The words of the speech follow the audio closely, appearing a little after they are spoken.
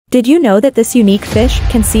Did you know that this unique fish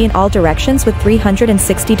can see in all directions with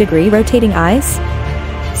 360-degree rotating eyes?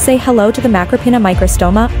 Say hello to the Macropinna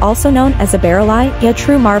Microstoma, also known as a Barreleye, a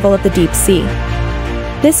true marvel of the deep sea.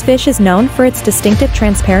 This fish is known for its distinctive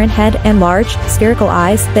transparent head and large, spherical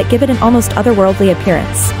eyes that give it an almost otherworldly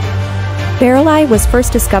appearance. Barreleye was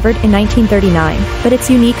first discovered in 1939, but its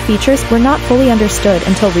unique features were not fully understood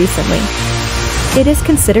until recently. It is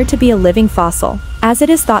considered to be a living fossil, as it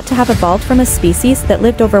is thought to have evolved from a species that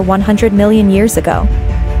lived over 100 million years ago.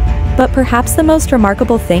 But perhaps the most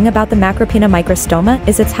remarkable thing about the Macropinna Microstoma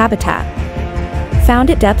is its habitat. Found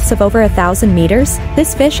at depths of over 1,000 meters,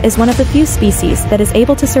 this fish is one of the few species that is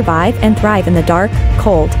able to survive and thrive in the dark,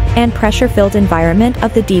 cold, and pressure-filled environment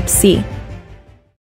of the deep sea.